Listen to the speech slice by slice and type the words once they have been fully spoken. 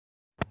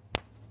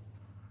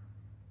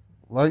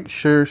Like,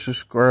 share,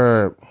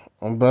 subscribe.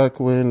 I'm back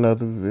with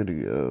another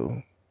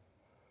video.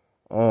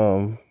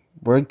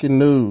 Breaking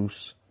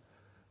news.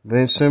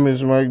 Ben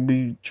Simmons might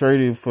be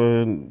traded for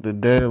the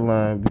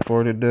deadline,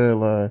 before the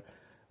deadline,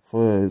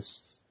 for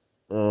his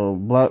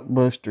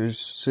blockbuster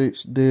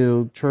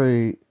 6-deal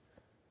trade,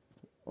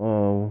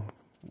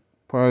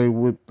 probably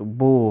with the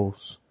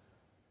Bulls.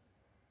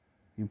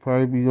 He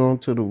probably be going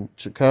to the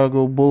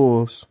Chicago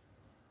Bulls.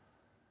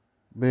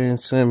 Ben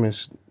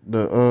Simmons,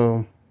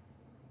 the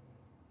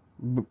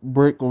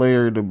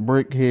bricklayer, the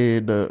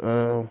brickhead,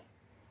 the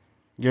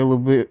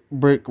yellow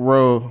brick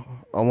road.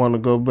 I want to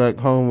go back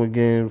home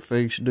again,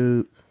 face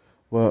dude.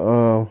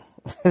 But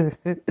the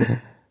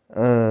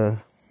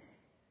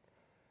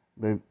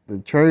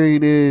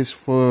trade is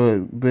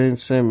for Ben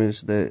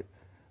Simmons. That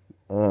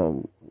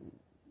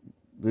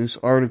this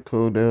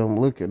article that I'm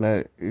looking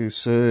at, it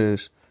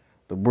says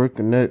the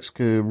Brooklyn Nets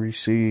could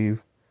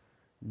receive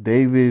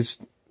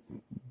Davis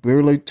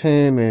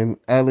Burlington and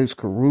Alex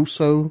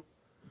Caruso,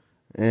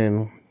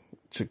 and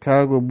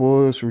Chicago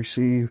Bulls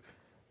receive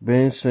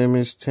Ben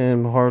Simmons,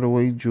 Tim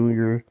Hardaway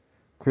Jr.,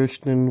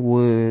 Christian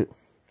Wood,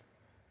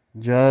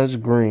 Josh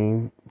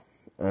Green,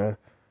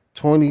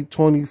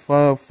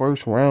 2025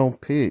 first round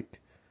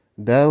pick,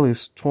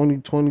 Dallas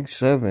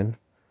 2027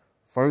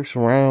 first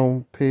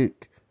round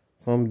pick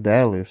from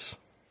Dallas,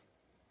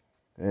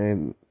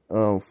 and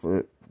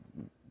for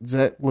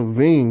Zach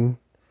LaVine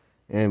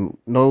and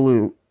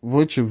Nola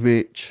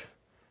Vucevic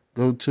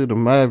go to the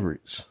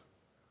Mavericks.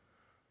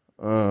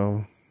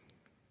 Y'all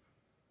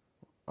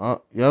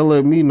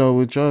let me know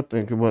what y'all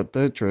think about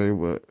that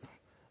trade, but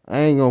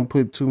I ain't gonna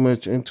put too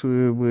much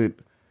into it with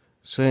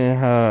saying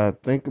how I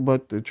think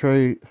about the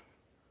trade.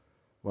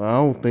 But I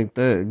don't think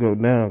that'd go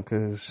down,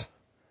 because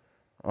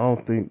I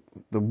don't think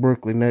the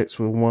Brooklyn Nets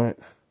would want.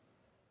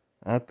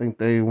 I think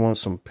they want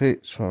some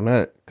picks from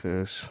that,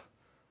 because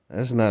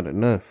that's not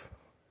enough.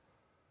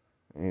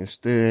 And it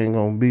still ain't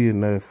gonna be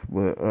enough.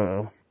 But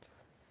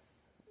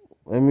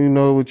let me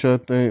know what y'all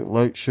think.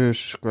 Like, share,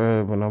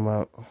 subscribe, and I'm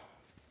out.